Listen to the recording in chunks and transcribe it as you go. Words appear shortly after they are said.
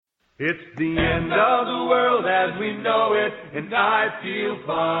It's the end of the world as we know it, and I feel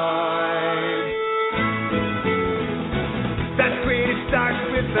fine. That creative starts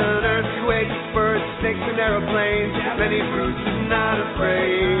with an earthquake, birds, snakes, and aeroplanes. Many fruits and not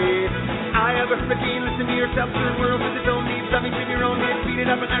afraid. I have a machine, listen to yourself, third world with its own needs. Loving to your own head, beat it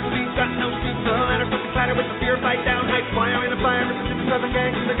up and actually got no seats. The ladder from the platter with the fear fight down. Heights, fire in a fire, Mississippi Southern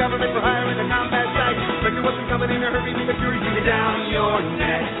gangs and the government for hire in the combat site. Like there wasn't coming in a hurry, the fury beat it down your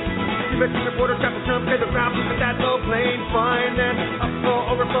neck. You bet the reporter trapped the Trump, pay the crowd, look at that low plane, fine then. Upfall,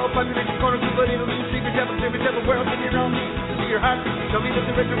 overflow, population corner, but it'll lose, secret devil, world in your own needs. Your heart, tell me that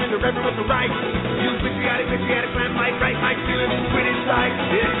the rich are in the reverend with the right. You patriotic, clan fight, right, my feeling quit inside.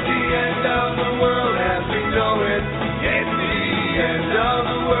 It's the end of the world as we know it. It's the end of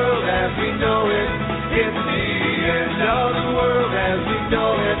the world as we know it. It's the end of the world as we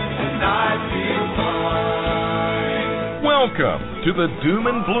know it, and I feel fine. Welcome to the Doom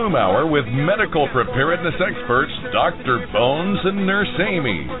and Gloom Hour with medical preparedness experts Dr. Bones and Nurse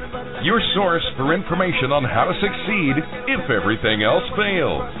Amy. Your source for information on how to succeed if everything else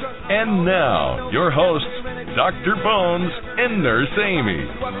fails. And now, your hosts, Dr. Bones and Nurse Amy. It's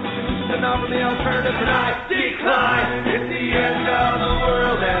the end of the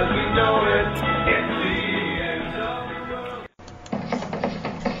world as we know it. It's the end of the world.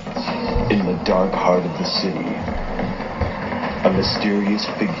 In the dark heart of the city, a mysterious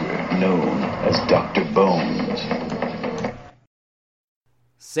figure known as Dr. Bones.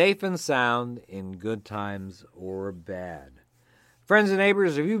 Safe and sound in good times or bad. Friends and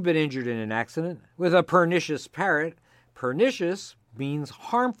neighbors, if you've been injured in an accident with a pernicious parrot, pernicious means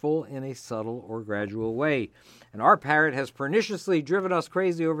harmful in a subtle or gradual way. And our parrot has perniciously driven us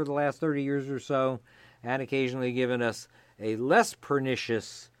crazy over the last 30 years or so, and occasionally given us a less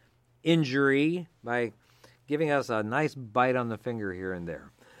pernicious injury by giving us a nice bite on the finger here and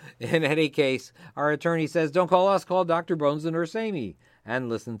there. In any case, our attorney says, don't call us, call Dr. Bones and Nurse Amy. And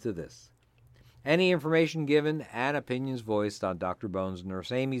listen to this. Any information given and opinions voiced on Dr. Bones and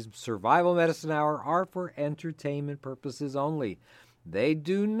Nurse Amy's Survival Medicine Hour are for entertainment purposes only. They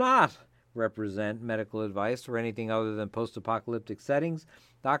do not represent medical advice or anything other than post-apocalyptic settings.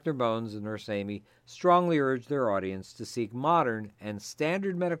 Dr. Bones and Nurse Amy strongly urge their audience to seek modern and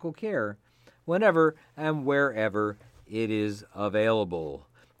standard medical care whenever and wherever it is available.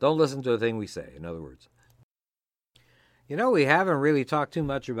 Don't listen to a thing we say, in other words. You know, we haven't really talked too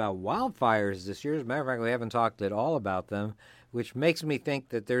much about wildfires this year. As a matter of fact, we haven't talked at all about them, which makes me think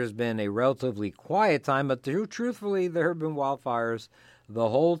that there's been a relatively quiet time. But truthfully, there have been wildfires the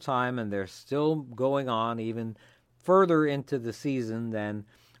whole time, and they're still going on even further into the season than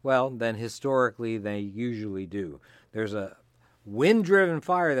historically they usually do. There's a wind-driven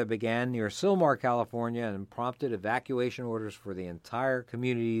fire that began near Sylmar, California, and prompted evacuation orders for the entire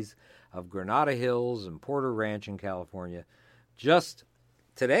communities of Granada Hills and Porter Ranch in California just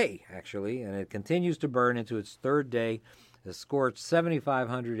today, actually, and it continues to burn into its third day. It scorched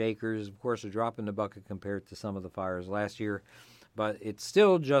 7,500 acres, of course, a drop in the bucket compared to some of the fires last year, but it's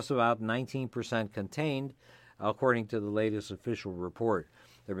still just about 19% contained, according to the latest official report.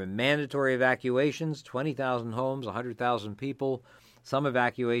 There have been mandatory evacuations, 20,000 homes, 100,000 people. Some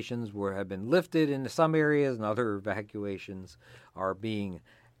evacuations have been lifted in some areas, and other evacuations are being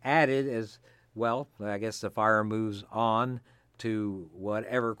added as well. I guess the fire moves on to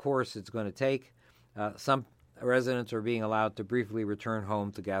whatever course it's going to take. Some residents are being allowed to briefly return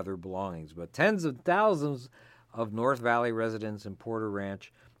home to gather belongings, but tens of thousands of North Valley residents in Porter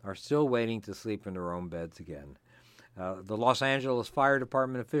Ranch are still waiting to sleep in their own beds again. The Los Angeles Fire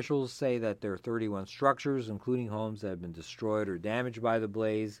Department officials say that there are 31 structures, including homes that have been destroyed or damaged by the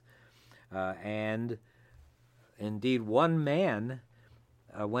blaze, and indeed one man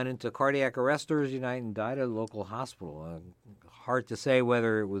went into cardiac arrest Thursday night and died at a local hospital. Hard to say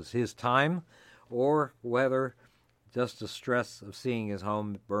whether it was his time or whether just the stress of seeing his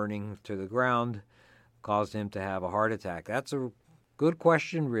home burning to the ground caused him to have a heart attack. That's a good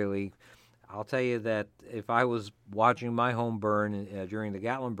question, really. I'll tell you that if I was watching my home burn during the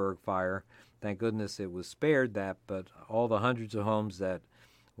Gatlinburg fire, thank goodness it was spared that, but all the hundreds of homes that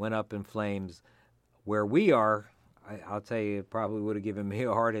went up in flames where we are, I'll tell you, it probably would have given me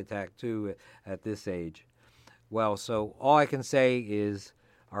a heart attack too at this age. Well, so all I can say is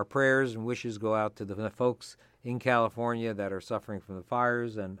our prayers and wishes go out to the folks in California that are suffering from the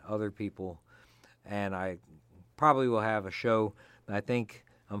fires and other people. And I probably will have a show, I think,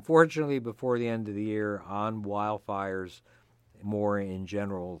 unfortunately, before the end of the year on wildfires more in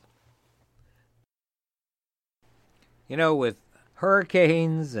general. You know, with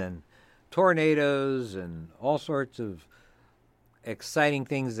hurricanes and tornadoes and all sorts of exciting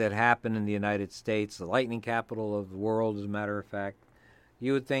things that happen in the United States, the lightning capital of the world, as a matter of fact,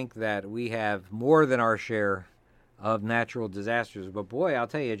 you would think that we have more than our share of natural disasters. But boy, I'll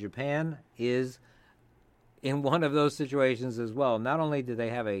tell you, Japan is in one of those situations as well. Not only did they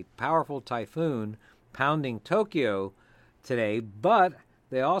have a powerful typhoon pounding Tokyo today, but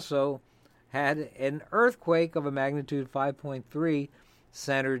they also had an earthquake of a magnitude 5.3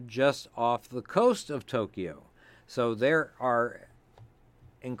 centered just off the coast of Tokyo. So there are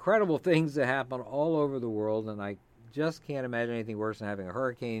incredible things that happen all over the world, and I just can't imagine anything worse than having a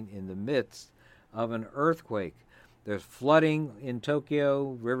hurricane in the midst of an earthquake. There's flooding in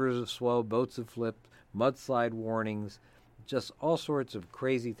Tokyo, rivers have swelled, boats have flipped, mudslide warnings, just all sorts of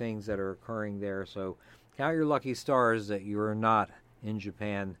crazy things that are occurring there. So count your lucky stars that you are not in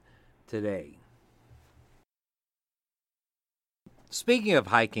Japan today. Speaking of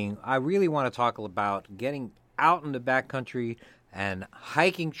hiking, I really want to talk about getting out in the backcountry and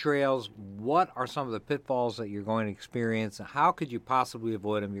hiking trails. What are some of the pitfalls that you're going to experience? How could you possibly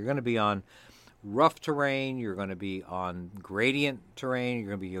avoid them? You're going to be on rough terrain. You're going to be on gradient terrain. You're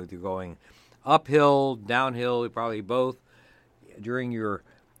going to be either going uphill, downhill, probably both during your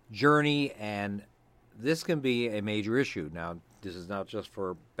journey, and this can be a major issue. Now, this is not just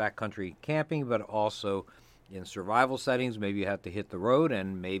for backcountry camping, but also in survival settings. Maybe you have to hit the road,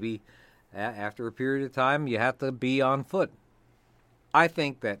 and maybe after a period of time, you have to be on foot. I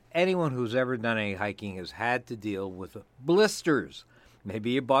think that anyone who's ever done any hiking has had to deal with blisters.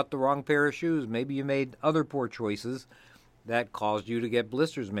 Maybe you bought the wrong pair of shoes. Maybe you made other poor choices that caused you to get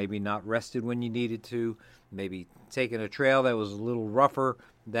blisters. Maybe not rested when you needed to. Maybe taking a trail that was a little rougher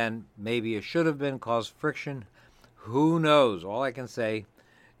than maybe it should have been, caused friction. Who knows? All I can say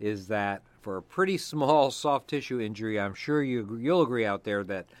is that for a pretty small soft tissue injury, I'm sure you'll agree out there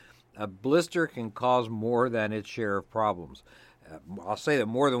that a blister can cause more than its share of problems. I'll say that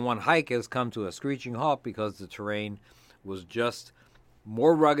more than one hike has come to a screeching halt because the terrain was just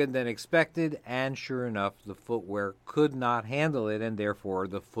more rugged than expected, and sure enough, the footwear could not handle it, and therefore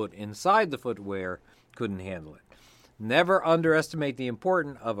the foot inside the footwear couldn't handle it. Never underestimate the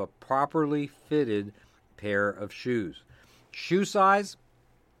importance of a properly fitted pair of shoes. Shoe size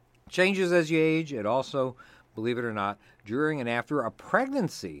changes as you age. It also, believe it or not, during and after a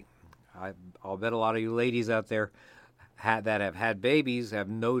pregnancy. I'll bet a lot of you ladies out there that have had babies have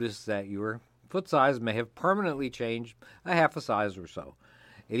noticed that your foot size may have permanently changed a half a size or so.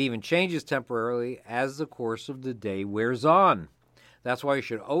 It even changes temporarily as the course of the day wears on. That's why you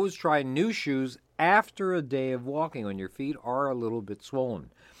should always try new shoes after a day of walking when your feet are a little bit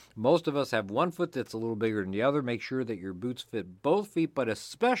swollen. Most of us have one foot that's a little bigger than the other. Make sure that your boots fit both feet, but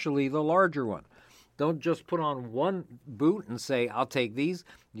especially the larger one. Don't just put on one boot and say, I'll take these.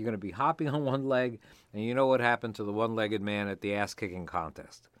 You're going to be hopping on one leg, and you know what happened to the one-legged man at the ass-kicking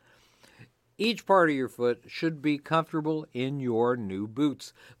contest. Each part of your foot should be comfortable in your new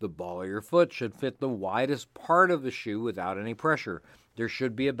boots. The ball of your foot should fit the widest part of the shoe without any pressure. There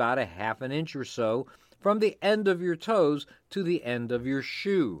should be about a half an inch or so from the end of your toes to the end of your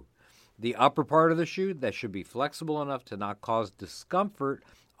shoe. The upper part of the shoe, that should be flexible enough to not cause discomfort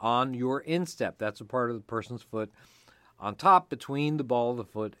on your instep. That's a part of the person's foot on top between the ball of the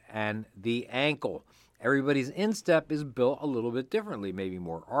foot and the ankle. Everybody's instep is built a little bit differently, maybe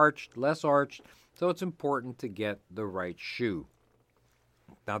more arched, less arched, so it's important to get the right shoe.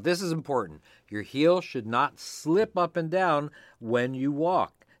 Now, this is important. Your heel should not slip up and down when you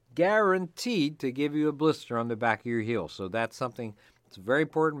walk. Guaranteed to give you a blister on the back of your heel. So that's something that's very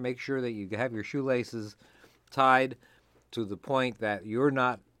important. Make sure that you have your shoelaces tied to the point that you're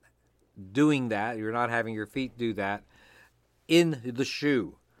not doing that. You're not having your feet do that in the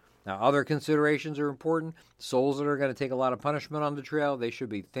shoe. Now, other considerations are important. Soles that are going to take a lot of punishment on the trail, they should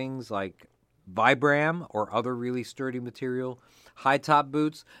be things like Vibram or other really sturdy material. High-top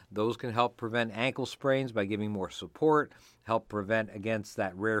boots, those can help prevent ankle sprains by giving more support, help prevent against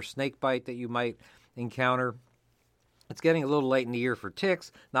that rare snake bite that you might encounter. It's getting a little late in the year for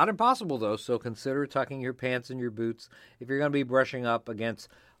ticks. Not impossible, though, so consider tucking your pants in your boots if you're going to be brushing up against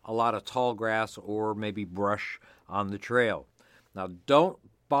a lot of tall grass or maybe brush on the trail. Now, don't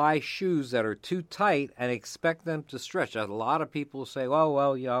buy shoes that are too tight and expect them to stretch. A lot of people say,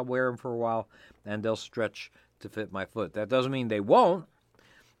 well, yeah, I'll wear them for a while and they'll stretch to fit my foot. That doesn't mean they won't,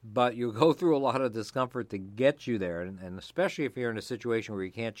 but you'll go through a lot of discomfort to get you there. And especially if you're in a situation where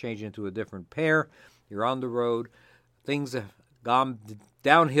you can't change into a different pair, you're on the road, things have gone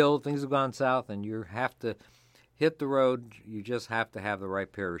downhill, things have gone south, and you have to hit the road. You just have to have the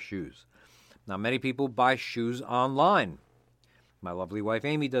right pair of shoes. Now, many people buy shoes online. My lovely wife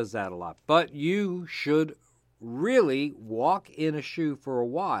Amy does that a lot. But you should really walk in a shoe for a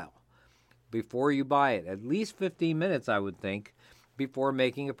while before you buy it. At least 15 minutes, I would think, before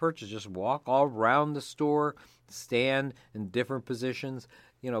making a purchase. Just walk all around the store, stand in different positions.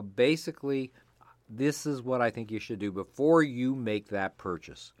 Basically, this is what I think you should do before you make that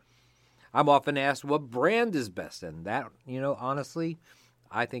purchase. I'm often asked what brand is best, and that, honestly,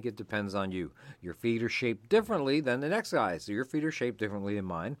 I think it depends on you. Your feet are shaped differently than the next guy's, so your feet are shaped differently than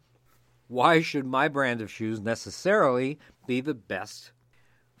mine. Why should my brand of shoes necessarily be the best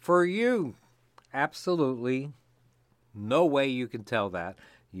for you? Absolutely no way you can tell that.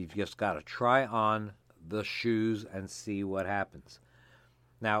 You've just got to try on the shoes and see what happens.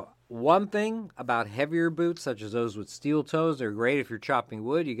 Now, one thing about heavier boots, such as those with steel toes, they're great if you're chopping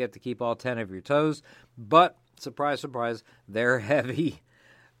wood. You get to keep all 10 of your toes. But, surprise, surprise, they're heavy.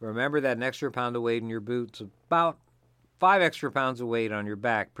 Remember that an extra pound of weight in your boots, about 5 extra pounds of weight on your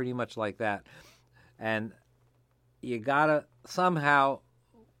back, pretty much like that. And you got to somehow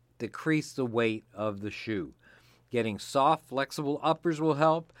decrease the weight of the shoe. Getting soft, flexible uppers will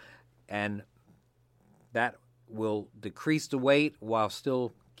help, and that will decrease the weight while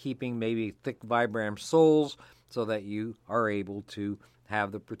still keeping maybe thick Vibram soles so that you are able to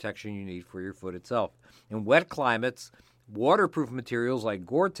have the protection you need for your foot itself. In wet climates, waterproof materials like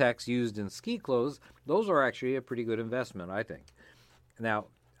Gore-Tex used in ski clothes, those are actually a pretty good investment, I think. Now,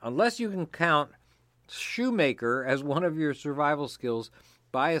 unless you can count shoemaker as one of your survival skills,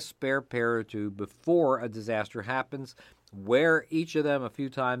 buy a spare pair or two before a disaster happens. Wear each of them a few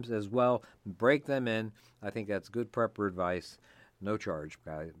times as well. Break them in. I think that's good prepper advice. No charge,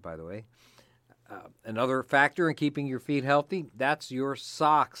 by the way. Another factor in keeping your feet healthy, that's your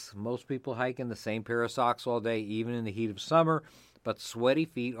socks. Most people hike in the same pair of socks all day, even in the heat of summer. But sweaty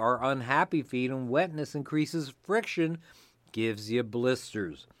feet are unhappy feet, and wetness increases friction, gives you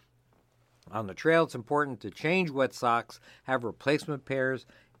blisters. On the trail, it's important to change wet socks, have replacement pairs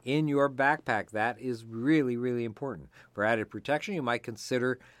in your backpack. That is really, really important. For added protection, you might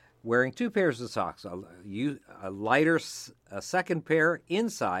consider wearing 2 pairs of socks, a lighter a second pair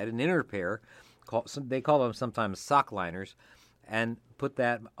inside, an inner pair. They call them sometimes sock liners, and put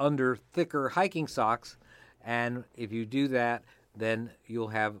that under thicker hiking socks. And if you do that, then you'll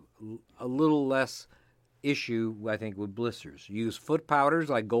have a little less issue, I think, with blisters. Use foot powders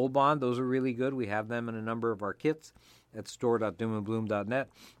like Gold Bond. Those are really good. We have them in a number of our kits at store.doomandbloom.net.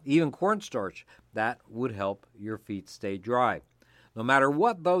 Even cornstarch, that would help your feet stay dry. No matter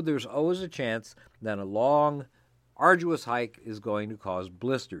what, though, there's always a chance that a long, arduous hike is going to cause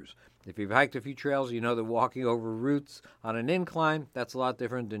blisters. If you've hiked a few trails, you know that walking over roots on an incline, that's a lot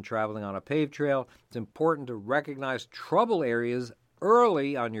different than traveling on a paved trail. It's important to recognize trouble areas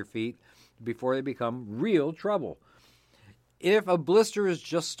early on your feet before they become real trouble. If a blister is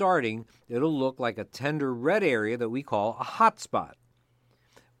just starting, it'll look like a tender red area that we call a hot spot.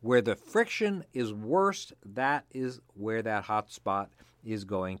 Where the friction is worst, that is where that hot spot is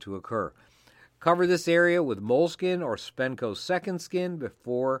going to occur. Cover this area with moleskin or Spenco second skin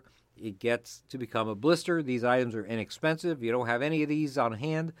before it gets to become a blister. These items are inexpensive. If you don't have any of these on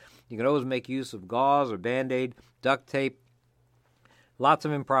hand, you can always make use of gauze or Band-Aid, duct tape. Lots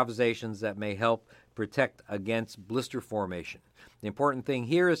of improvisations that may help protect against blister formation. The important thing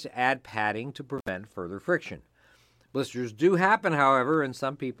here is to add padding to prevent further friction. Blisters do happen, however, and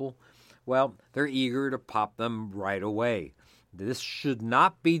some people, well, they're eager to pop them right away. This should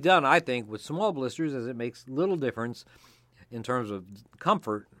not be done, I think, with small blisters, as it makes little difference in terms of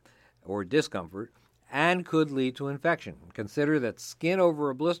comfort or discomfort and could lead to infection. Consider that skin over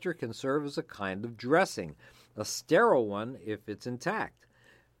a blister can serve as a kind of dressing, a sterile one if it's intact.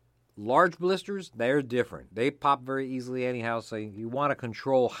 Large blisters, they're different. They pop very easily anyhow, so you want to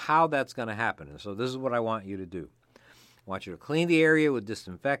control how that's going to happen. And so this is what I want you to do. I want you to clean the area with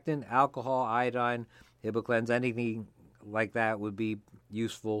disinfectant, alcohol, iodine, Hibiclens, anything like that would be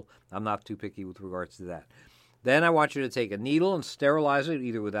useful. I'm not too picky with regards to that. Then I want you to take a needle and sterilize it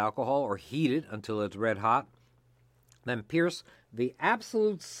either with alcohol or heat it until it's red hot. Then pierce the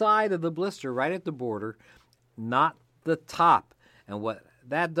absolute side of the blister right at the border, not the top. And what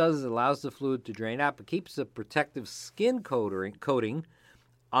that does is allows the fluid to drain out, but keeps the protective skin coating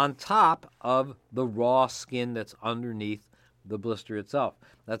on top of the raw skin that's underneath the blister itself.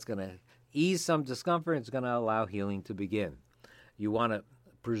 That's going to ease some discomfort. It's going to allow healing to begin. You want to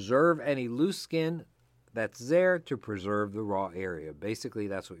preserve any loose skin that's there to preserve the raw area. Basically,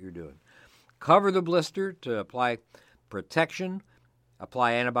 that's what you're doing. Cover the blister to apply protection,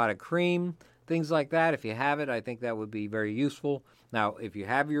 apply antibiotic cream, things like that. If you have it, I think that would be very useful. Now, if you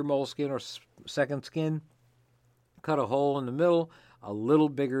have your moleskin or second skin, cut a hole in the middle a little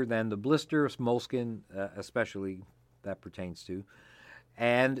bigger than the blister, moleskin especially that pertains to.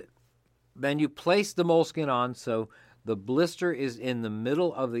 And then you place the moleskin on so the blister is in the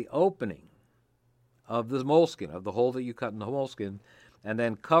middle of the opening of the moleskin, of the hole that you cut in the moleskin, and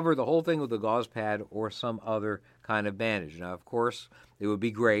then cover the whole thing with a gauze pad or some other kind of bandage. Now, of course, it would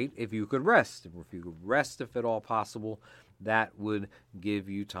be great if you could rest. If you could rest, if at all possible, that would give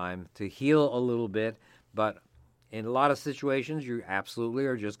you time to heal a little bit. But in a lot of situations, you absolutely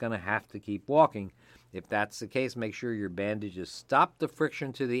are just going to have to keep walking. If that's the case, make sure your bandages stop the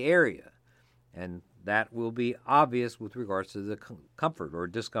friction to the area. And that will be obvious with regards to the comfort or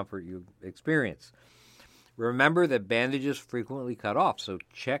discomfort you experience. Remember that bandages frequently cut off, so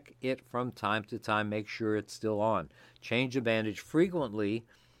check it from time to time. Make sure it's still on. Change the bandage frequently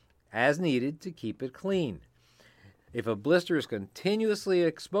as needed to keep it clean. If a blister is continuously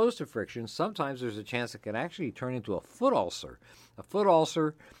exposed to friction, sometimes there's a chance it can actually turn into a foot ulcer. A foot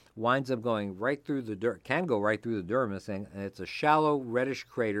ulcer winds up going right through the can go right through the dermis, and it's a shallow reddish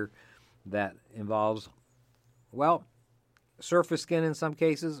crater that involves, well, surface skin in some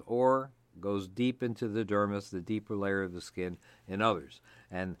cases, or goes deep into the dermis, the deeper layer of the skin, in others.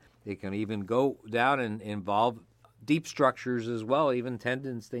 And it can even go down and involve deep structures as well, even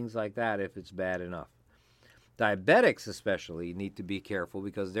tendons, things like that, if it's bad enough. Diabetics especially need to be careful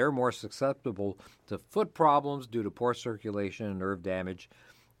because they're more susceptible to foot problems due to poor circulation and nerve damage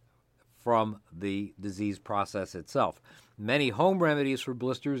from the disease process itself. Many home remedies for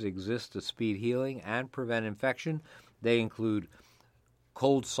blisters exist to speed healing and prevent infection. They include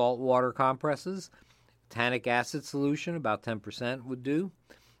cold salt water compresses, tannic acid solution, about 10% would do.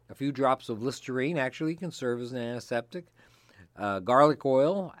 A few drops of Listerine actually can serve as an antiseptic. Garlic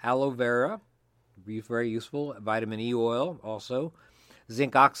oil, aloe vera, be very useful. Vitamin E oil also.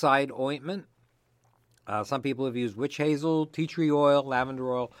 Zinc oxide ointment. Some people have used witch hazel, tea tree oil,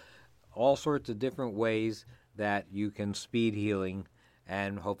 lavender oil, all sorts of different ways that you can speed healing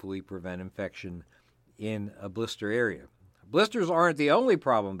and hopefully prevent infection in a blister area. Blisters aren't the only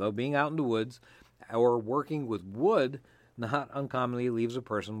problem, though. Being out in the woods or working with wood not uncommonly leaves a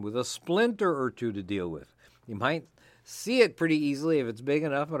person with a splinter or two to deal with. You might see it pretty easily if it's big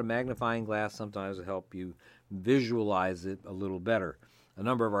enough, but a magnifying glass sometimes will help you visualize it a little better. A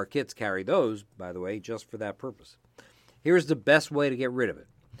number of our kits carry those, by the way, just for that purpose. Here's the best way to get rid of it.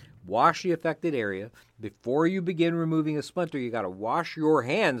 Wash the affected area. Before you begin removing a splinter, you got to wash your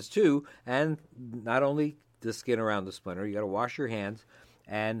hands too, and not only the skin around the splinter, you got to wash your hands,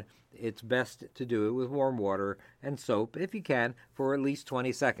 and it's best to do it with warm water and soap, if you can, for at least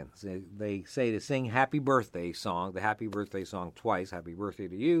 20 seconds. They say to sing Happy Birthday song, the Happy Birthday song twice. Happy birthday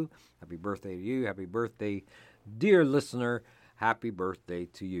to you, happy birthday to you, happy birthday, dear listener, happy birthday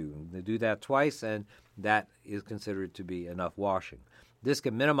to you. And they do that twice, and that is considered to be enough washing. This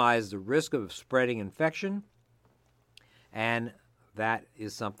can minimize the risk of spreading infection, and that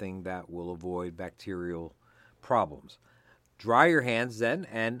is something that will avoid bacterial problems. Dry your hands then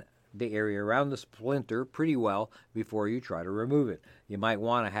and the area around the splinter pretty well before you try to remove it. You might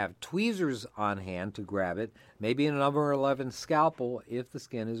want to have tweezers on hand to grab it, maybe a number 11 scalpel if the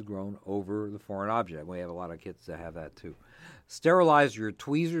skin is grown over the foreign object. We have a lot of kits that have that too. Sterilize your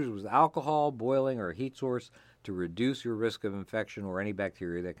tweezers with alcohol, boiling, or a heat source to reduce your risk of infection or any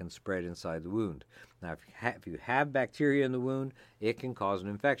bacteria that can spread inside the wound. Now, if you have bacteria in the wound, it can cause an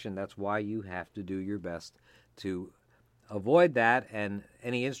infection. That's why you have to do your best to avoid that, and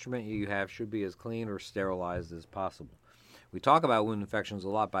any instrument you have should be as clean or sterilized as possible. We talk about wound infections a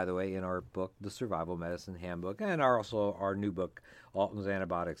lot, by the way, in our book, The Survival Medicine Handbook, and also our new book, Alton's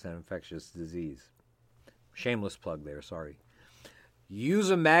Antibiotics and Infectious Disease. Shameless plug there, sorry. Use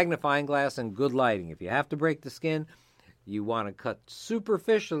a magnifying glass and good lighting. If you have to break the skin, you want to cut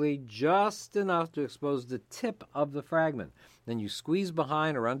superficially just enough to expose the tip of the fragment. Then you squeeze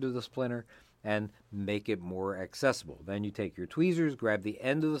behind or under the splinter and make it more accessible. Then you take your tweezers, grab the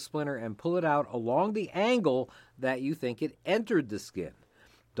end of the splinter, and pull it out along the angle that you think it entered the skin.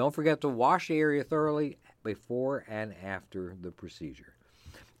 Don't forget to wash the area thoroughly before and after the procedure.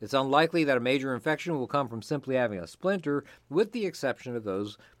 It's unlikely that a major infection will come from simply having a splinter, with the exception of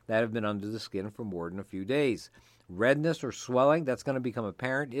those that have been under the skin for more than a few days. Redness or swelling, that's going to become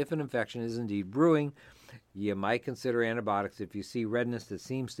apparent if an infection is indeed brewing. You might consider antibiotics if you see redness that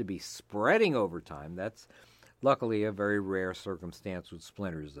seems to be spreading over time. That's luckily a very rare circumstance with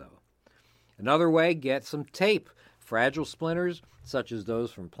splinters, though. Another way, get some tape. Fragile splinters, such as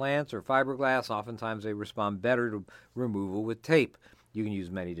those from plants or fiberglass, oftentimes they respond better to removal with tape. You can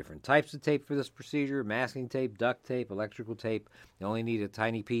use many different types of tape for this procedure: masking tape, duct tape, electrical tape. You only need a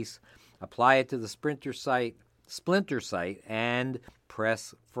tiny piece. Apply it to the splinter site splinter site and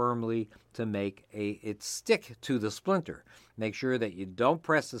press firmly to make it stick to the splinter. Make sure that you don't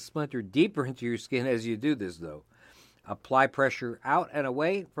press the splinter deeper into your skin as you do this, though. Apply pressure out and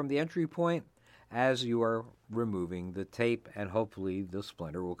away from the entry point as you are removing the tape, and hopefully the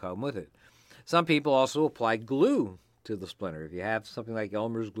splinter will come with it. Some people also apply glue to the splinter. If you have something like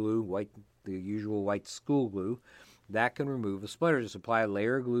Elmer's glue, the usual white school glue, that can remove a splinter. Just apply a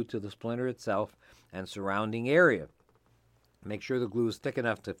layer of glue to the splinter itself and surrounding area. Make sure the glue is thick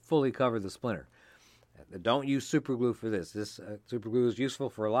enough to fully cover the splinter. Don't use super glue for this. Super glue is useful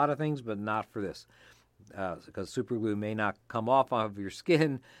for a lot of things, but not for this. Because super glue may not come off of your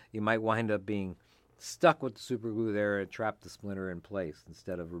skin. You might wind up being stuck with the super glue there and trap the splinter in place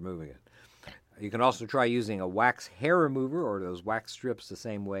instead of removing it. You can also try using a wax hair remover or those wax strips the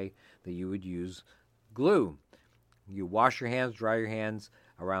same way that you would use glue. You wash your hands, dry your hands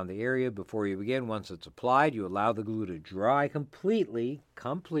around the area before you begin. Once it's applied, you allow the glue to dry completely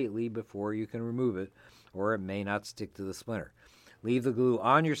before you can remove it, or it may not stick to the splinter. Leave the glue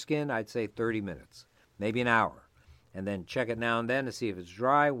on your skin, I'd say 30 minutes, maybe an hour, and then check it now and then to see if it's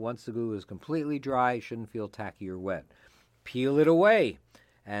dry. Once the glue is completely dry, it shouldn't feel tacky or wet. Peel it away,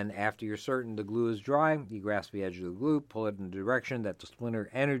 and after you're certain the glue is dry, you grasp the edge of the glue, pull it in the direction that the splinter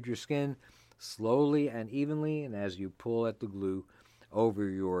entered your skin, slowly and evenly, and as you pull at the glue over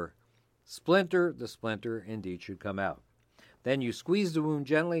your splinter, the splinter indeed should come out. Then you squeeze the wound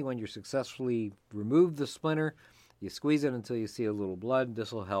gently. When you successfully remove the splinter, you squeeze it until you see a little blood.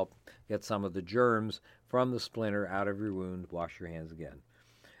 This will help get some of the germs from the splinter out of your wound. Wash your hands again.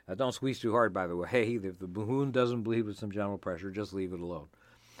 Don't squeeze too hard, by the way. If the wound doesn't bleed with some gentle pressure, just leave it alone.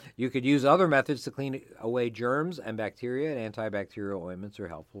 You could use other methods to clean away germs and bacteria, and antibacterial ointments are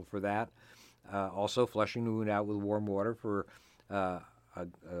helpful for that. Also, flushing the wound out with warm water for a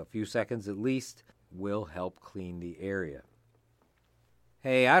few seconds at least will help clean the area.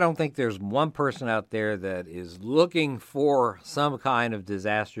 Hey, I don't think there's one person out there that is looking for some kind of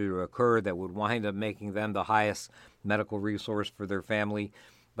disaster to occur that would wind up making them the highest medical resource for their family.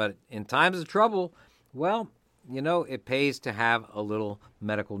 But in times of trouble, well, it pays to have a little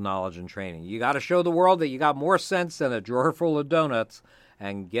medical knowledge and training. You got to show the world that you got more sense than a drawer full of donuts,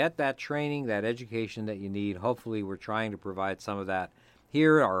 and get that training, that education that you need. Hopefully, we're trying to provide some of that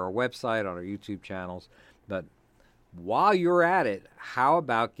here on our website, on our YouTube channels. But while you're at it, how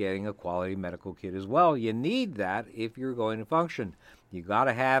about getting a quality medical kit as well? You need that if you're going to function. You got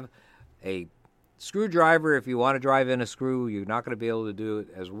to have a screwdriver. If you want to drive in a screw, you're not going to be able to do it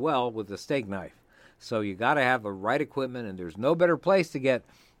as well with a steak knife. So you got to have the right equipment, and there's no better place to get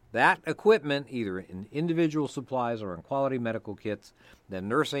that equipment, either in individual supplies or in quality medical kits, than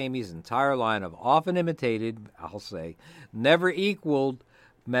Nurse Amy's entire line of often imitated, I'll say, never equaled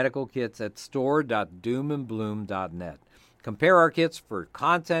medical kits at store.doomandbloom.net. Compare our kits for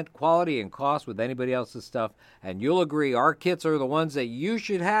content, quality, and cost with anybody else's stuff, and you'll agree our kits are the ones that you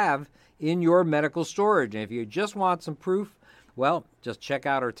should have in your medical storage. And if you just want some proof, well, just check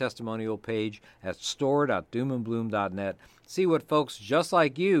out our testimonial page at store.doomandbloom.net. See what folks just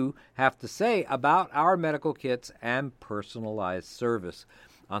like you have to say about our medical kits and personalized service.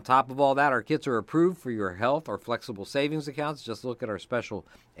 On top of all that, our kits are approved for your health or flexible savings accounts. Just look at our special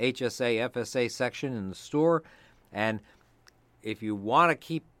HSA, FSA section in the store. And if you want to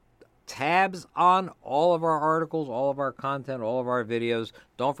keep tabs on all of our articles, all of our content, all of our videos,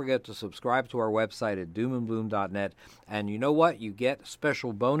 don't forget to subscribe to our website at doomandbloom.net. And you know what? You get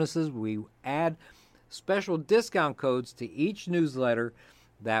special bonuses. We add special discount codes to each newsletter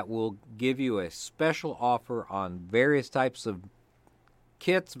that will give you a special offer on various types of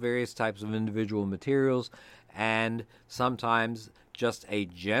kits, various types of individual materials, and sometimes just a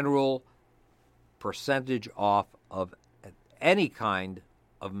general percentage off of any kind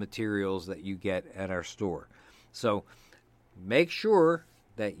of materials that you get at our store. So make sure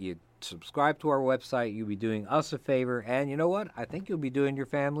that you subscribe to our website. You'll be doing us a favor, and you know what? I think you'll be doing your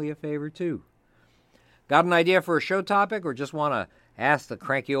family a favor too. Got an idea for a show topic, or just want to ask the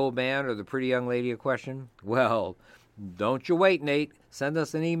cranky old man or the pretty young lady a question? Well, don't you wait, Nate. Send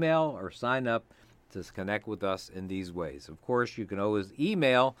us an email or sign up to connect with us in these ways. Of course, you can always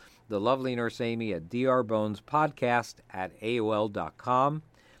email the lovely Nurse Amy at drbonespodcast@aol.com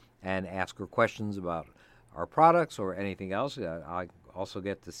and ask her questions about our products or anything else. I also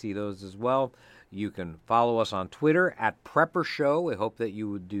get to see those as well. You can follow us on Twitter at Prepper Show. We hope that you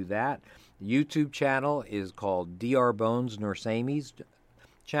would do that. The YouTube channel is called Dr. Bones Nurse Amy's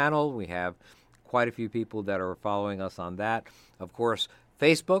channel. We have quite a few people that are following us on that. Of course,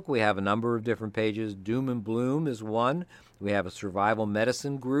 Facebook, we have a number of different pages. Doom and Bloom is one. We have a survival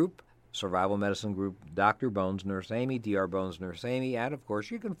medicine group Survival Medicine Group, Dr. Bones, Nurse Amy, Dr. Bones, Nurse Amy, and of course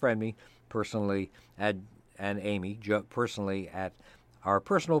you can friend me personally and Amy personally at our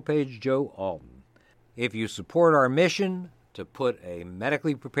personal page, Joe Alton. If you support our mission to put a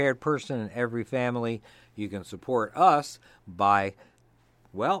medically prepared person in every family, you can support us by,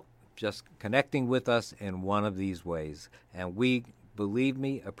 well, just connecting with us in one of these ways. And we, believe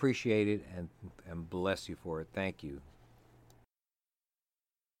me, appreciate it and bless you for it. Thank you.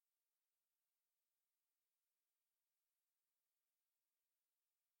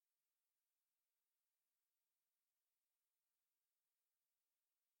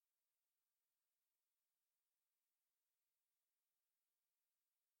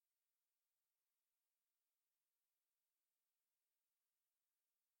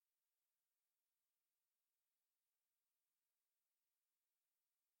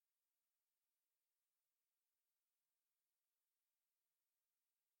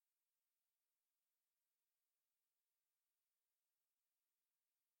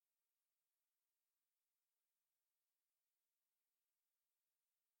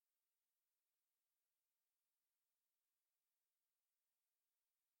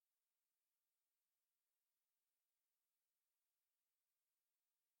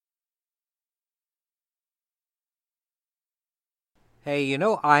 Hey, you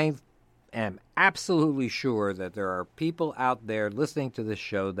know, I am absolutely sure that there are people out there listening to this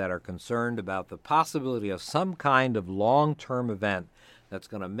show that are concerned about the possibility of some kind of long-term event that's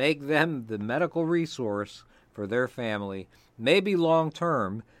going to make them the medical resource for their family, maybe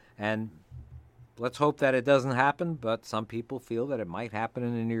long-term, and let's hope that it doesn't happen, but some people feel that it might happen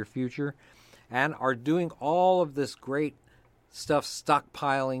in the near future and are doing all of this great stuff,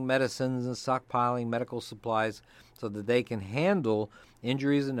 stockpiling medicines and stockpiling medical supplies so that they can handle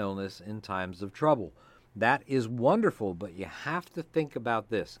injuries and illness in times of trouble. That is wonderful, but you have to think about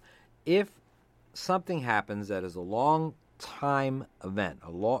this. If something happens that is a long-time event,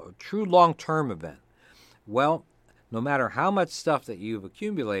 a true long-term event, well, no matter how much stuff that you've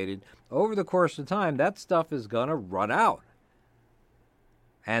accumulated, over the course of time, that stuff is going to run out.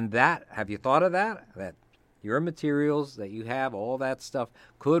 And that, have you thought of that? That your materials that you have, all that stuff,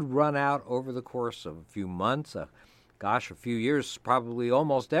 could run out over the course of a few months, a few years, probably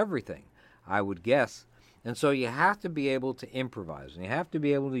almost everything, I would guess. And so you have to be able to improvise, and you have to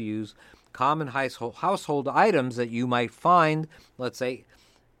be able to use common household items that you might find, let's say,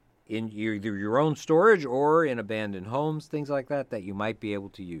 in either your own storage or in abandoned homes, things like that, that you might be able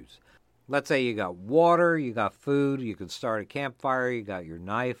to use. Let's say you got water, you got food, you can start a campfire, you got your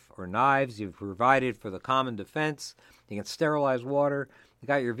knife or knives, you've provided for the common defense, you can sterilize water, you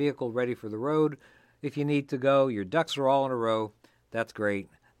got your vehicle ready for the road. If you need to go, your ducks are all in a row. That's great.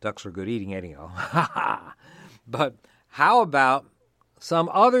 Ducks are good eating anyhow. But how about some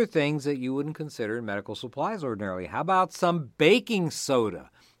other things that you wouldn't consider in medical supplies ordinarily? How about some baking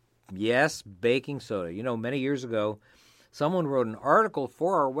soda? Yes, baking soda. You know, many years ago, someone wrote an article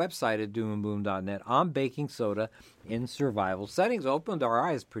for our website at doomandboom.net on baking soda in survival settings. Opened our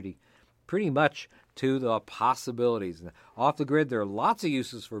eyes pretty much to the possibilities. Off the grid, there are lots of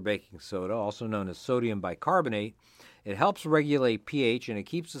uses for baking soda, also known as sodium bicarbonate. It helps regulate pH, and it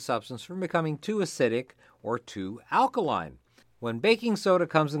keeps the substance from becoming too acidic or too alkaline. When baking soda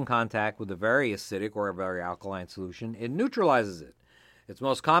comes in contact with a very acidic or a very alkaline solution, it neutralizes it. It's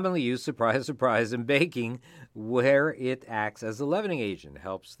most commonly used, surprise, surprise, in baking, where it acts as a leavening agent. It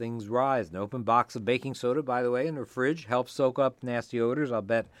helps things rise. An open box of baking soda, by the way, in the fridge helps soak up nasty odors. I'll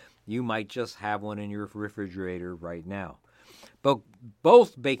bet you might just have one in your refrigerator right now. But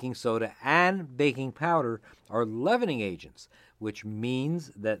both baking soda and baking powder are leavening agents, which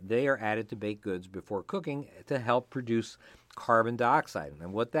means that they are added to baked goods before cooking to help produce carbon dioxide.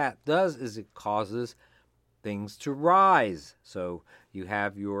 And what that does is it causes things to rise. So you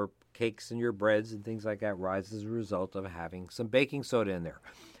have your cakes and your breads and things like that rise as a result of having some baking soda in there.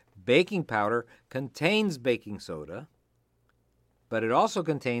 Baking powder contains baking soda, but it also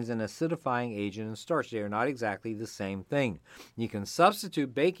contains an acidifying agent and starch. They are not exactly the same thing. You can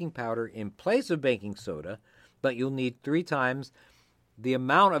substitute baking powder in place of baking soda, but you'll need 3 times the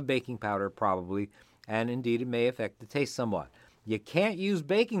amount of baking powder probably, and indeed it may affect the taste somewhat. You can't use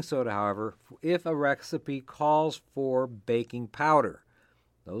baking soda, however, if a recipe calls for baking powder.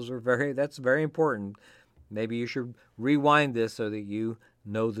 That's very important. Maybe you should rewind this so that you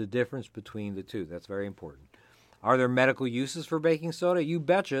know the difference between the two. That's very important. Are there medical uses for baking soda? You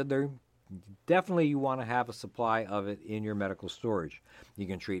betcha. Definitely you want to have a supply of it in your medical storage. You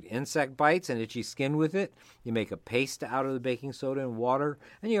can treat insect bites and itchy skin with it. You make a paste out of the baking soda and water,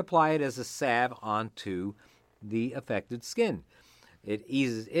 and you apply it as a salve onto the affected skin. It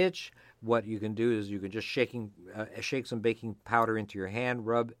eases itch. What you can do is you can just shake some baking powder into your hand,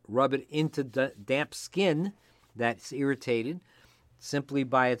 rub it into damp skin that's irritated, simply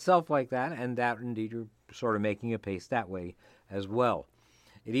by itself like that, and that indeed you're sort of making a paste that way as well.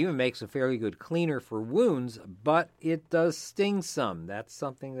 It even makes a fairly good cleaner for wounds, but it does sting some. That's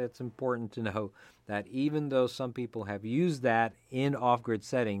something that's important to know, that even though some people have used that in off-grid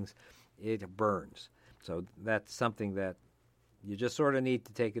settings, it burns. So that's something that you just sort of need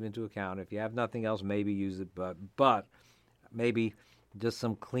to take it into account. If you have nothing else, maybe use it, but maybe just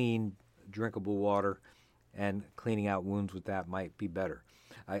some clean, drinkable water and cleaning out wounds with that might be better.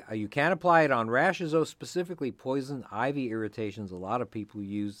 You can apply it on rashes, though, specifically poison ivy irritations. A lot of people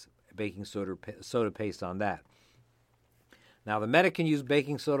use baking soda paste on that. Now, the medic can use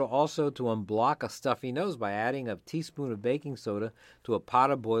baking soda also to unblock a stuffy nose by adding a teaspoon of baking soda to a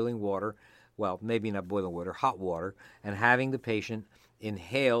pot of boiling water, well, maybe not boiling water, hot water, and having the patient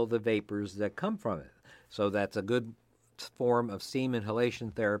inhale the vapors that come from it. So that's a good form of steam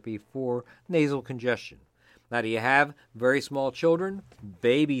inhalation therapy for nasal congestion. Now, do you have very small children?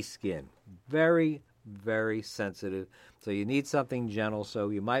 Baby skin, very, very sensitive. So you need something gentle. So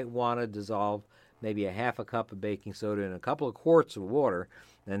you might want to dissolve maybe a half a cup of baking soda in a couple of quarts of water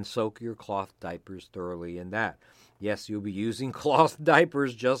and soak your cloth diapers thoroughly in that. Yes, you'll be using cloth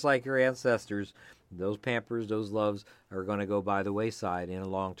diapers just like your ancestors. Those Pampers, those Loves are going to go by the wayside in a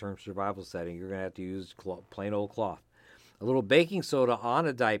long-term survival setting. You're going to have to use plain old cloth. A little baking soda on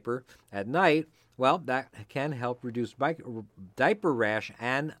a diaper at night, well, that can help reduce diaper rash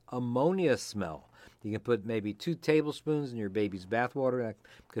and ammonia smell. You can put maybe 2 tablespoons in your baby's bathwater. That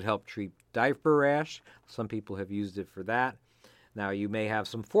could help treat diaper rash. Some people have used it for that. Now, you may have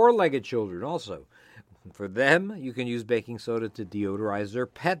some 4-legged children also. For them, you can use baking soda to deodorize their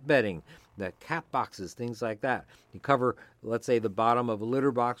pet bedding, the cat boxes, things like that. You cover, let's say, the bottom of a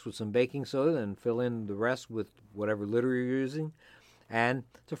litter box with some baking soda and fill in the rest with whatever litter you're using. And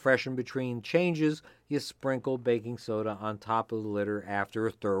to freshen between changes, you sprinkle baking soda on top of the litter after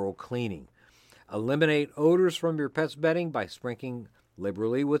a thorough cleaning. Eliminate odors from your pet's bedding by sprinkling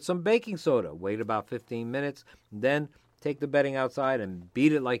liberally with some baking soda. Wait about 15 minutes, then take the bedding outside and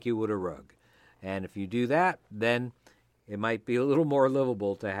beat it like you would a rug. And if you do that, then it might be a little more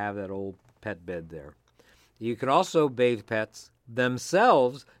livable to have that old pet bed there. You can also bathe pets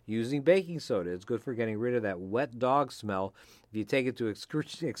themselves using baking soda. It's good for getting rid of that wet dog smell. If you take it to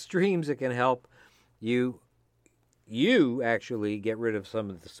extremes, it can help you actually get rid of some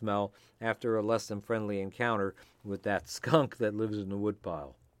of the smell after a less than friendly encounter with that skunk that lives in the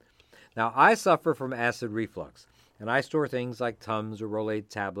woodpile. Now, I suffer from acid reflux, and I store things like Tums or Rolaids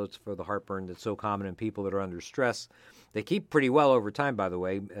tablets for the heartburn that's so common in people that are under stress. They keep pretty well over time, by the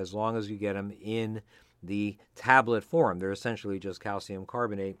way, as long as you get them in the tablet form. They're essentially just calcium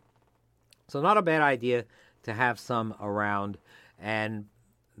carbonate. So not a bad idea to have some around, and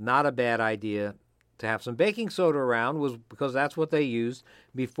not a bad idea to have some baking soda around, was because that's what they used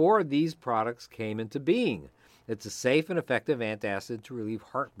before these products came into being. It's a safe and effective antacid to relieve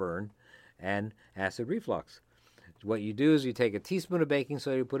heartburn and acid reflux. What you do is you take a teaspoon of baking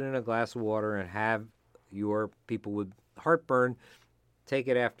soda, you put it in a glass of water, and have your people with heartburn take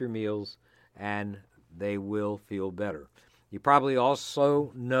it after meals, and they will feel better. You probably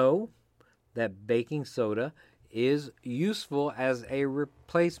also know that baking soda is useful as a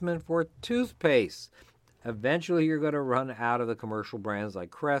replacement for toothpaste. Eventually, you're going to run out of the commercial brands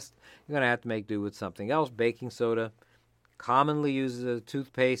like Crest. You're going to have to make do with something else. Baking soda, commonly used as a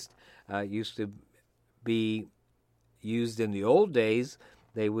toothpaste, used to be used in the old days.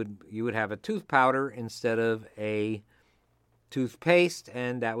 You would have a tooth powder instead of a toothpaste,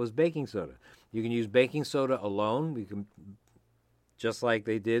 and that was baking soda. You can use baking soda alone. You can, just like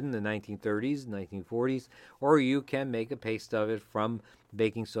they did in the 1930s, 1940s, or you can make a paste of it from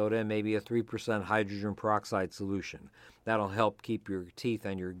baking soda and maybe a 3% hydrogen peroxide solution. That'll help keep your teeth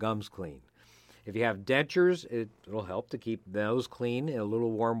and your gums clean. If you have dentures, it'll help to keep those clean in a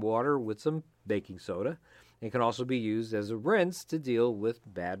little warm water with some baking soda. It can also be used as a rinse to deal with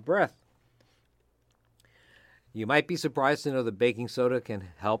bad breath. You might be surprised to know that baking soda can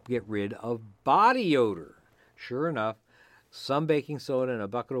help get rid of body odor. Sure enough, some baking soda in a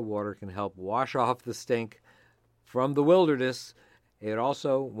bucket of water can help wash off the stink from the wilderness. It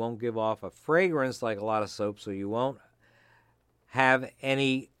also won't give off a fragrance like a lot of soap, so you won't have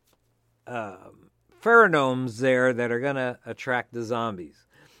any pheromones there that are going to attract the zombies.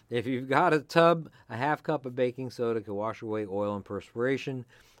 If you've got a tub, a half cup of baking soda can wash away oil and perspiration.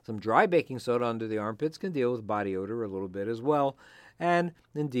 Some dry baking soda under the armpits can deal with body odor a little bit as well. And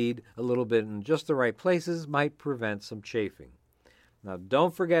indeed, a little bit in just the right places might prevent some chafing. Now,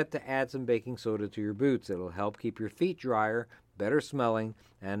 don't forget to add some baking soda to your boots. It'll help keep your feet drier, better smelling,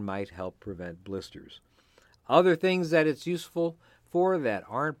 and might help prevent blisters. Other things that it's useful for that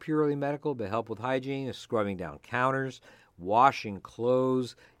aren't purely medical but help with hygiene is scrubbing down counters, washing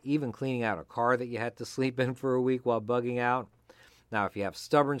clothes, even cleaning out a car that you had to sleep in for a week while bugging out. Now, if you have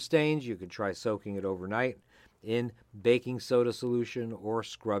stubborn stains, you can try soaking it overnight in baking soda solution or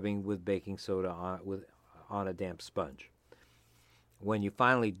scrubbing with baking soda on a damp sponge. When you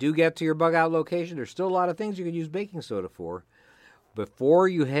finally do get to your bug out location, there's still a lot of things you can use baking soda for. Before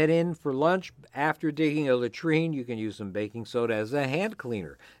you head in for lunch, after digging a latrine, you can use some baking soda as a hand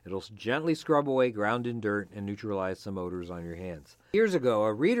cleaner. It'll gently scrub away ground and dirt and neutralize some odors on your hands. Years ago,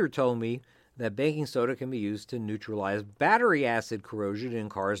 a reader told me that baking soda can be used to neutralize battery acid corrosion in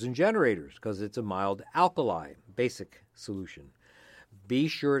cars and generators because it's a mild alkali, basic solution. Be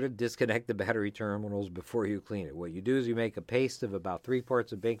sure to disconnect the battery terminals before you clean it. What you do is you make a paste of about 3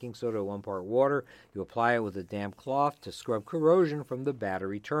 parts of baking soda, 1 part water. You apply it with a damp cloth to scrub corrosion from the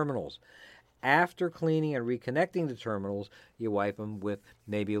battery terminals. After cleaning and reconnecting the terminals, you wipe them with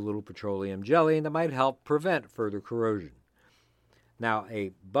maybe a little petroleum jelly, and that might help prevent further corrosion. Now,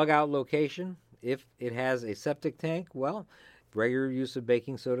 a bug-out location, if it has a septic tank, well, regular use of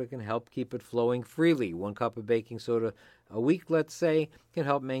baking soda can help keep it flowing freely. 1 cup of baking soda a week, let's say, can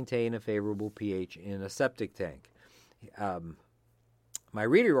help maintain a favorable pH in a septic tank. My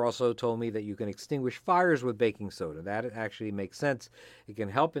reader also told me that you can extinguish fires with baking soda. That actually makes sense. It can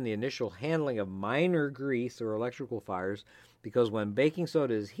help in the initial handling of minor grease or electrical fires because when baking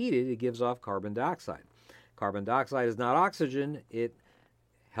soda is heated, it gives off carbon dioxide. Carbon dioxide is not oxygen. It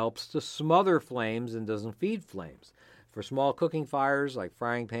helps to smother flames and doesn't feed flames. For small cooking fires like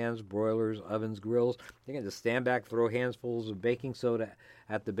frying pans, broilers, ovens, grills, you can just stand back, throw handfuls of baking soda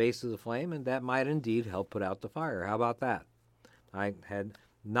at the base of the flame, and that might indeed help put out the fire. How about that? I had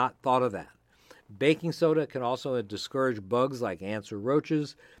not thought of that. Baking soda can also discourage bugs like ants or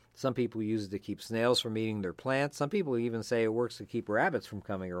roaches. Some people use it to keep snails from eating their plants. Some people even say it works to keep rabbits from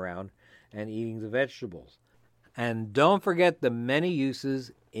coming around and eating the vegetables. And don't forget the many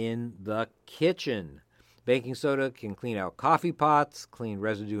uses in the kitchen. Baking soda can clean out coffee pots, clean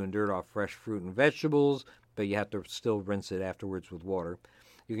residue and dirt off fresh fruit and vegetables, but you have to still rinse it afterwards with water.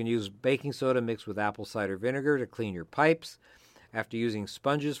 You can use baking soda mixed with apple cider vinegar to clean your pipes. After using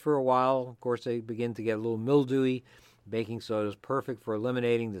sponges for a while, of course, they begin to get a little mildewy. Baking soda is perfect for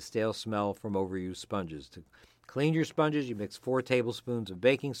eliminating the stale smell from overused sponges. To clean your sponges, you mix 4 tablespoons of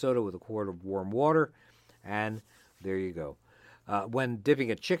baking soda with a quart of warm water, and there you go. When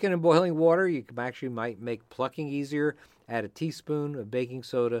dipping a chicken in boiling water, you might make plucking easier. Add a teaspoon of baking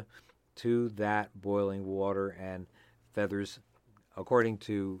soda to that boiling water, and feathers, according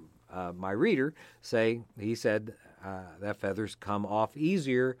to my reader, he said that feathers come off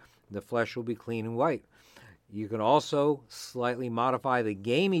easier. The flesh will be clean and white. You can also slightly modify the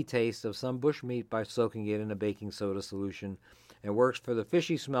gamey taste of some bushmeat by soaking it in a baking soda solution. It works for the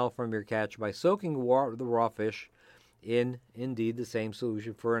fishy smell from your catch by soaking the raw fish in, indeed, the same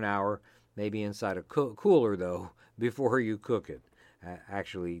solution for an hour, maybe inside a cooler, though, before you cook it.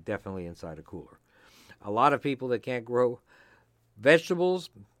 Actually, definitely inside a cooler. A lot of people that can't grow vegetables,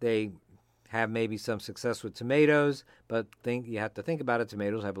 they have maybe some success with tomatoes, but you have to think about it.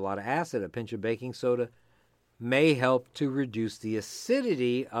 Tomatoes have a lot of acid. A pinch of baking soda may help to reduce the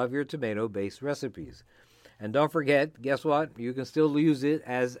acidity of your tomato-based recipes. And don't forget, guess what? You can still use it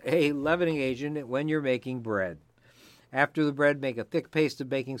as a leavening agent when you're making bread. After the bread, make a thick paste of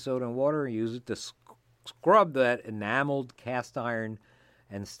baking soda and water and use it to scrub that enameled cast iron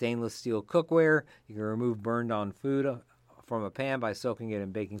and stainless steel cookware. You can remove burned-on food from a pan by soaking it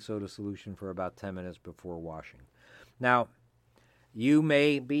in baking soda solution for about 10 minutes before washing. Now, you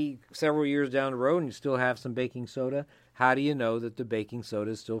may be several years down the road and you still have some baking soda. How do you know that the baking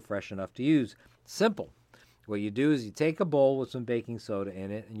soda is still fresh enough to use? Simple. What you do is you take a bowl with some baking soda in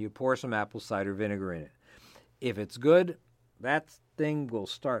it and you pour some apple cider vinegar in it. If it's good, that thing will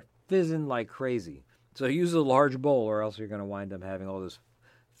start fizzing like crazy. So use a large bowl or else you're going to wind up having all this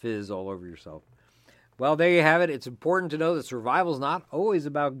fizz all over yourself. Well, there you have it. It's important to know that survival is not always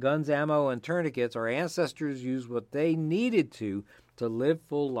about guns, ammo, and tourniquets. Our ancestors used what they needed to live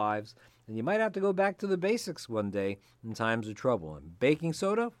full lives. And you might have to go back to the basics one day in times of trouble. And baking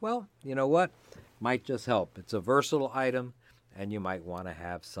soda, well, you know what? Might just help. It's a versatile item, and you might want to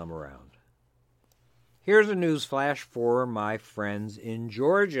have some around. Here's a news flash for my friends in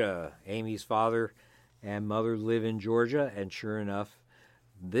Georgia. Amy's father and mother live in Georgia, and sure enough,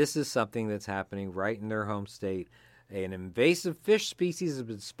 this is something that's happening right in their home state. An invasive fish species has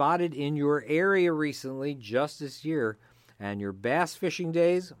been spotted in your area recently, just this year, and your bass fishing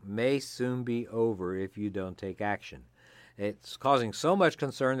days may soon be over if you don't take action. It's causing so much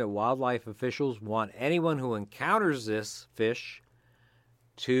concern that wildlife officials want anyone who encounters this fish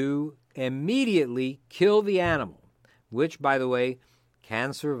to immediately kill the animal, which, by the way,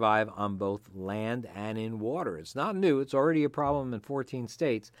 can survive on both land and in water. It's not new. It's already a problem in 14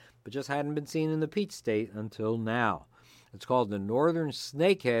 states, but just hadn't been seen in the Peach State until now. It's called the northern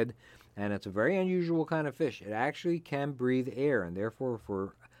snakehead, and it's a very unusual kind of fish. It actually can breathe air, and therefore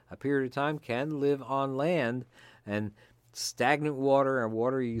for a period of time can live on land, and stagnant water and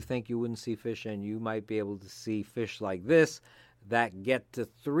water you think you wouldn't see fish in, you might be able to see fish like this that get to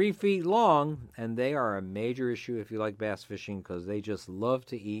 3 feet long, and they are a major issue if you like bass fishing because they just love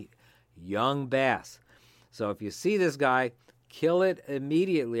to eat young bass. So if you see this guy, kill it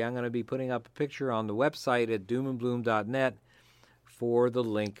immediately. I'm going to be putting up a picture on the website at doomandbloom.net for the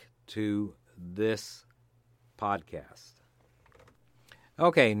link to this podcast.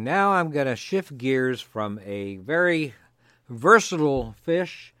 Okay, now I'm going to shift gears from a very versatile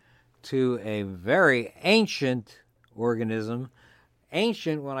fish to a very ancient organism.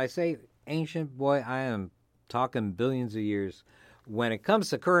 Ancient, when I say ancient, boy, I am talking billions of years. When it comes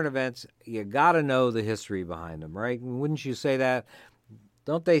to current events, you got to know the history behind them, right? Wouldn't you say that?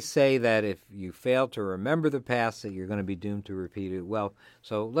 Don't they say that if you fail to remember the past, that you're going to be doomed to repeat it? Well,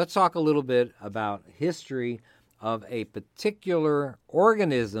 so let's talk a little bit about history of a particular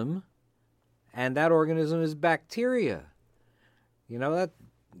organism, and that organism is bacteria. You know, that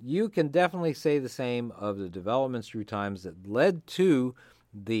you can definitely say the same of the developments through times that led to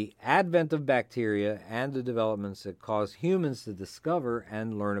the advent of bacteria and the developments that caused humans to discover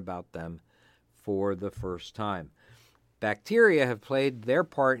and learn about them for the first time. Bacteria have played their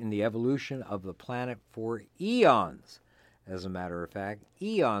part in the evolution of the planet for eons. As a matter of fact,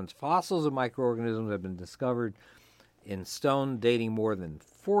 eons. Fossils of microorganisms have been discovered in stone dating more than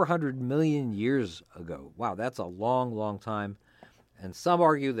 400 million years ago. Wow, that's a long, long time. And some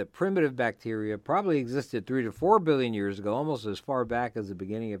argue that primitive bacteria probably existed 3 to 4 billion years ago, almost as far back as the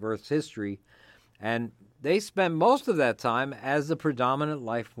beginning of Earth's history. And they spent most of that time as the predominant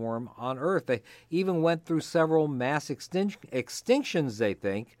life form on Earth. They even went through several mass extinctions, they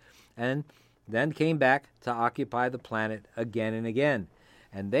think, and then came back to occupy the planet again and again.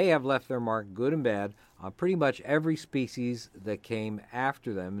 And they have left their mark, good and bad, on pretty much every species that came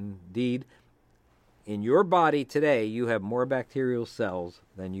after them. Indeed, in your body today, you have more bacterial cells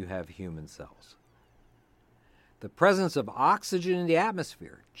than you have human cells. The presence of oxygen in the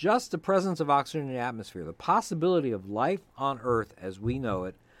atmosphere, just the presence of oxygen in the atmosphere, the possibility of life on Earth as we know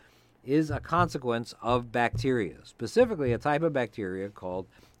it, is a consequence of bacteria, specifically a type of bacteria called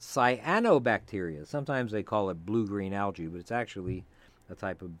cyanobacteria. Sometimes they call it blue-green algae, but it's actually a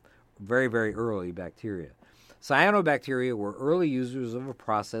type of very, very early bacteria. Cyanobacteria were early users of a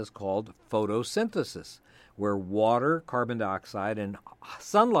process called photosynthesis, where water, carbon dioxide, and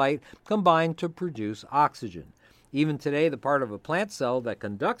sunlight combine to produce oxygen. Even today, the part of a plant cell that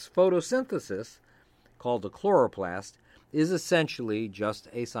conducts photosynthesis, called the chloroplast, is essentially just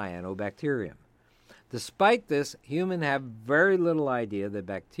a cyanobacterium. Despite this, humans have very little idea that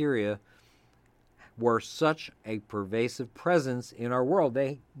bacteria were such a pervasive presence in our world.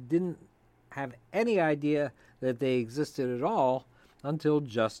 They didn't have any idea that they existed at all until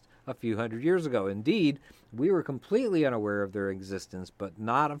just a few hundred years ago. Indeed, we were completely unaware of their existence, but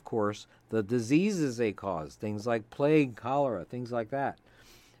not, of course, the diseases they caused, things like plague, cholera, things like that.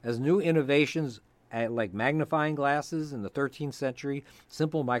 As new innovations like magnifying glasses in the 13th century,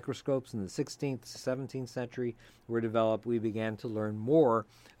 simple microscopes in the 16th, 17th century were developed, we began to learn more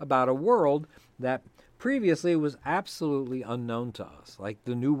about a world that previously was absolutely unknown to us, like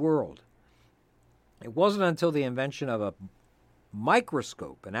the New World. It wasn't until the invention of a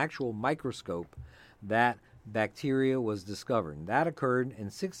microscope, an actual microscope, that bacteria was discovered. That occurred in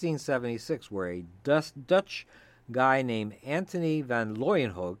 1676, where a Dutch guy named Antony van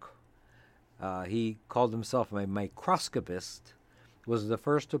Leeuwenhoek, he called himself a microscopist, was the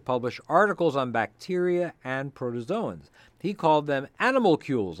first to publish articles on bacteria and protozoans. He called them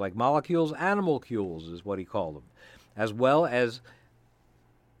animalcules, like molecules, animalcules is what he called them, as well as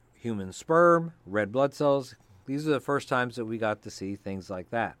human sperm, red blood cells. These are the first times that we got to see things like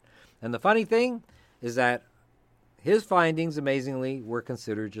that. And the funny thing is that his findings, amazingly, were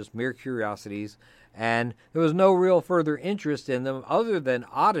considered just mere curiosities, and there was no real further interest in them other than an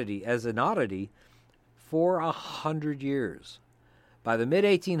oddity, for 100 years. By the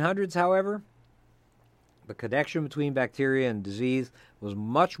mid-1800s, however, the connection between bacteria and disease was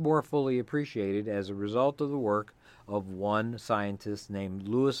much more fully appreciated as a result of the work of one scientist named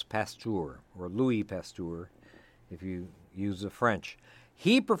Louis Pasteur, if you use the French.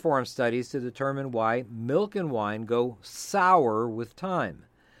 He performed studies to determine why milk and wine go sour with time.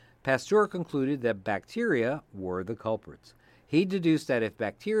 Pasteur concluded that bacteria were the culprits. He deduced that if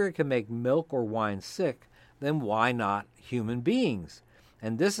bacteria can make milk or wine sick, then why not human beings?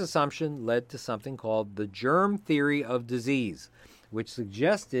 And this assumption led to something called the germ theory of disease, which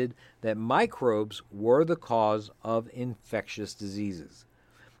suggested that microbes were the cause of infectious diseases.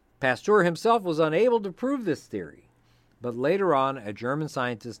 Pasteur himself was unable to prove this theory, but later on, a German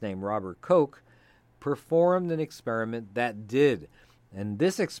scientist named Robert Koch performed an experiment that did. And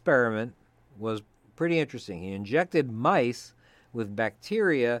this experiment was pretty interesting. He injected mice with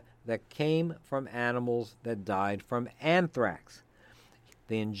bacteria that came from animals that died from anthrax.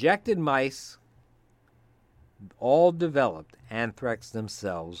 The injected mice all developed anthrax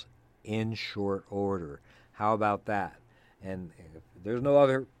themselves in short order. How about that? And if there's no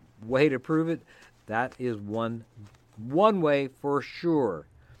other way to prove it, that is one way for sure.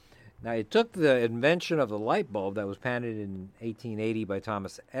 Now, it took the invention of the light bulb that was patented in 1880 by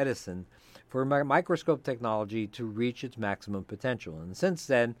Thomas Edison for microscope technology to reach its maximum potential. And since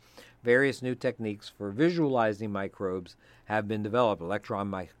then, various new techniques for visualizing microbes have been developed. Electron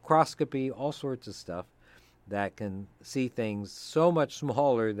microscopy, all sorts of stuff that can see things so much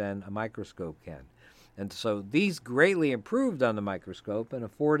smaller than a microscope can. And so these greatly improved on the microscope and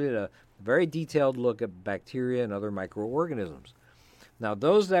afforded a very detailed look at bacteria and other microorganisms. Now,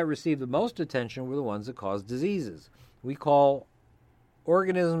 those that received the most attention were the ones that caused diseases. We call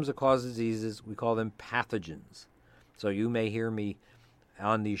organisms that cause diseases, we call them pathogens. So you may hear me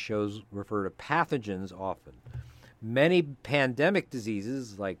on these shows refer to pathogens often. Many pandemic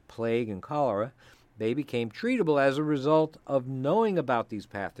diseases like plague and cholera, they became treatable as a result of knowing about these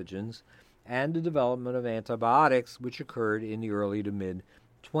pathogens and the development of antibiotics, which occurred in the early to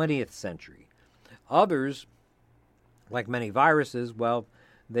mid-20th century. Others, like many viruses, well,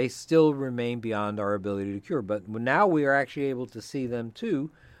 they still remain beyond our ability to cure. But now we are actually able to see them,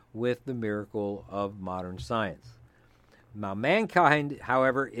 too, with the miracle of modern science. Now, mankind,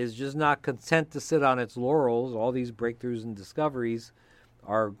 however, is just not content to sit on its laurels. All these breakthroughs and discoveries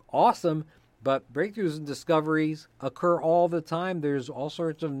are awesome, but breakthroughs and discoveries occur all the time. There's all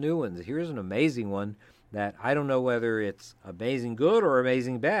sorts of new ones. Here's an amazing one that I don't know whether it's amazing good or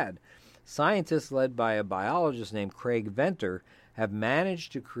amazing bad. Scientists led by a biologist named Craig Venter have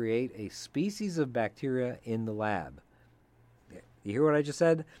managed to create a species of bacteria in the lab. You hear what I just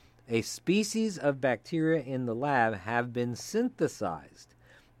said? A species of bacteria in the lab have been synthesized.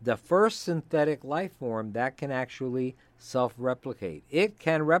 The first synthetic life form that can actually self-replicate. It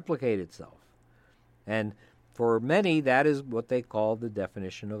can replicate itself. And for many, that is what they call the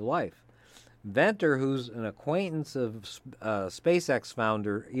definition of life. Venter, who's an acquaintance of SpaceX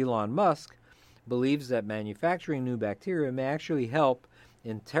founder Elon Musk, believes that manufacturing new bacteria may actually help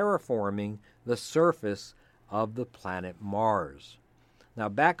in terraforming the surface of the planet Mars. Now,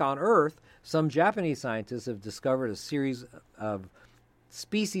 back on Earth, some Japanese scientists have discovered a series of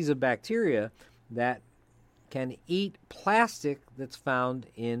species of bacteria that can eat plastic that's found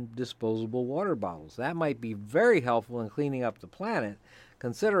in disposable water bottles. That might be very helpful in cleaning up the planet,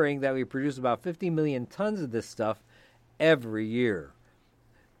 considering that we produce about 50 million tons of this stuff every year.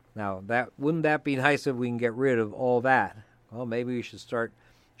 Now, wouldn't that be nice if we can get rid of all that? Well, maybe we should start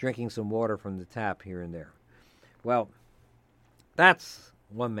drinking some water from the tap here and there. Well, that's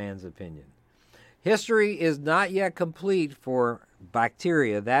one man's opinion. History is not yet complete for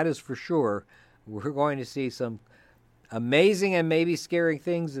bacteria, that is for sure. We're going to see some amazing and maybe scary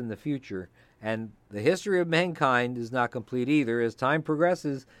things in the future. And the history of mankind is not complete either. As time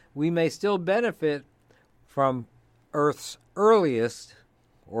progresses, we may still benefit from Earth's earliest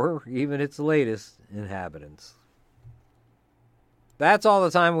or even its latest inhabitants. That's all the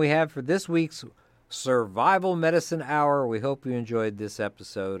time we have for this week's Survival Medicine Hour. We hope you enjoyed this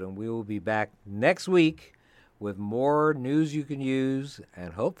episode, and we will be back next week with more news you can use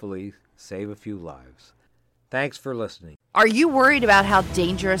and hopefully save a few lives. Thanks for listening. Are you worried about how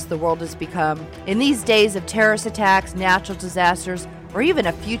dangerous the world has become? In these days of terrorist attacks, natural disasters, or even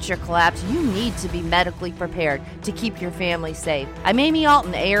a future collapse, you need to be medically prepared to keep your family safe. I'm Amy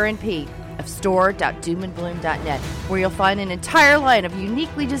Alton, ARNP of store.doomandbloom.net, where you'll find an entire line of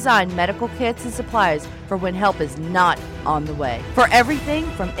uniquely designed medical kits and supplies for when help is not on the way. For everything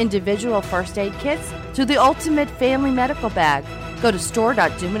from individual first aid kits to the ultimate family medical bag, go to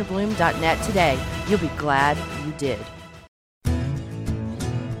store.doomandbloom.net today. You'll be glad you did.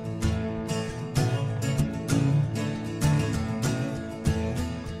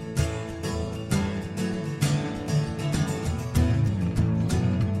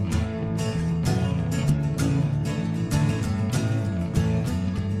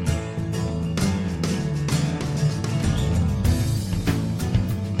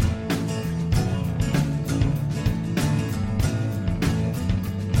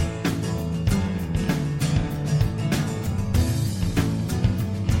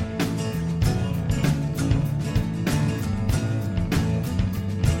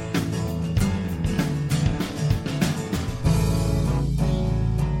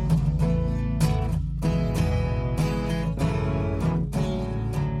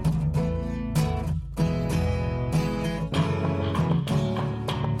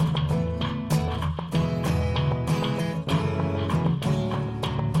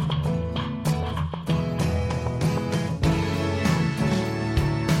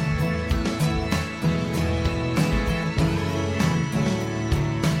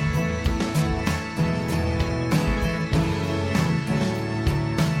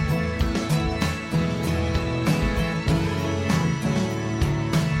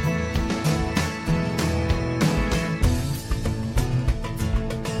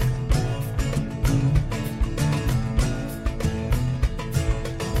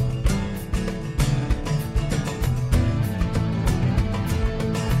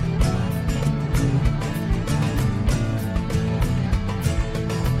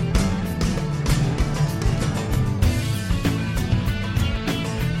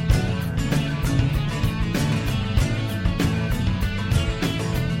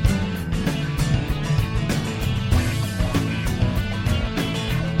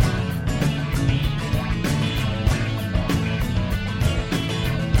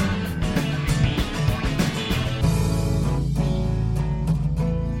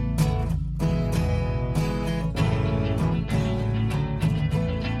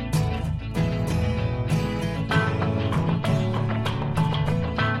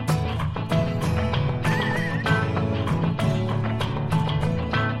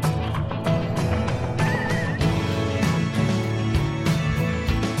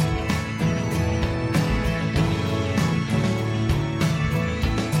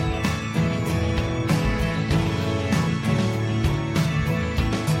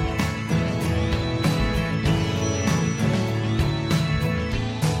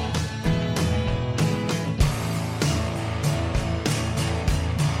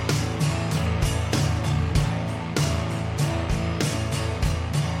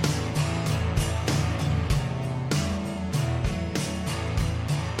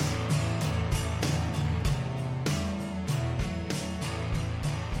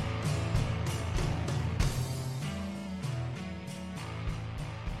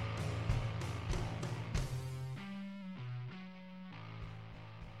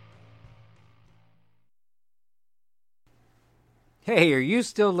 Hey, are you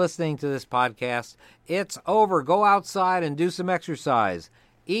still listening to this podcast? It's over. Go outside and do some exercise.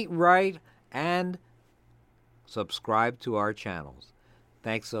 Eat right and subscribe to our channels.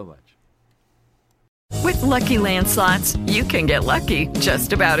 Thanks so much. With Lucky Land Slots, you can get lucky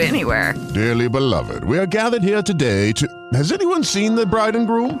just about anywhere. Dearly beloved, we are gathered here today to... Has anyone seen the bride and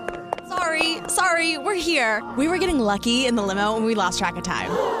groom? Sorry, we're here. We were getting lucky in the limo and we lost track of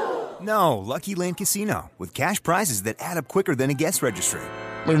time. No, Lucky Land Casino, with cash prizes that add up quicker than a guest registry.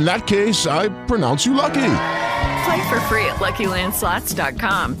 In that case, I pronounce you lucky. Play for free at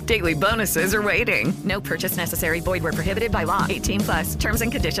LuckyLandSlots.com. Daily bonuses are waiting. No purchase necessary. Void where prohibited by law. 18+. Terms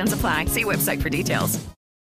and conditions apply. See website for details.